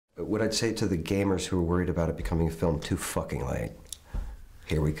What I'd say to the gamers who are worried about it becoming a film too fucking late,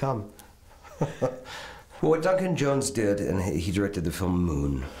 here we come. Well, what Duncan Jones did, and he directed the film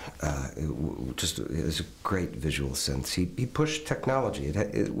Moon, it is a great visual sense. He pushed technology.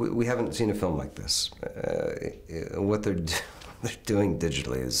 We haven't seen a film like this. What they're doing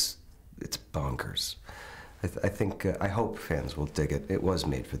digitally it's bonkers. I hope fans will dig it. It was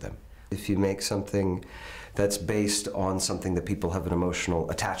made for them. If you make something that's based on something that people have an emotional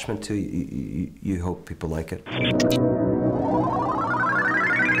attachment to, you hope people like it.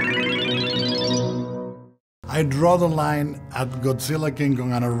 I draw the line at Godzilla King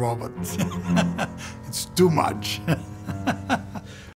Kong and a robot. It's too much.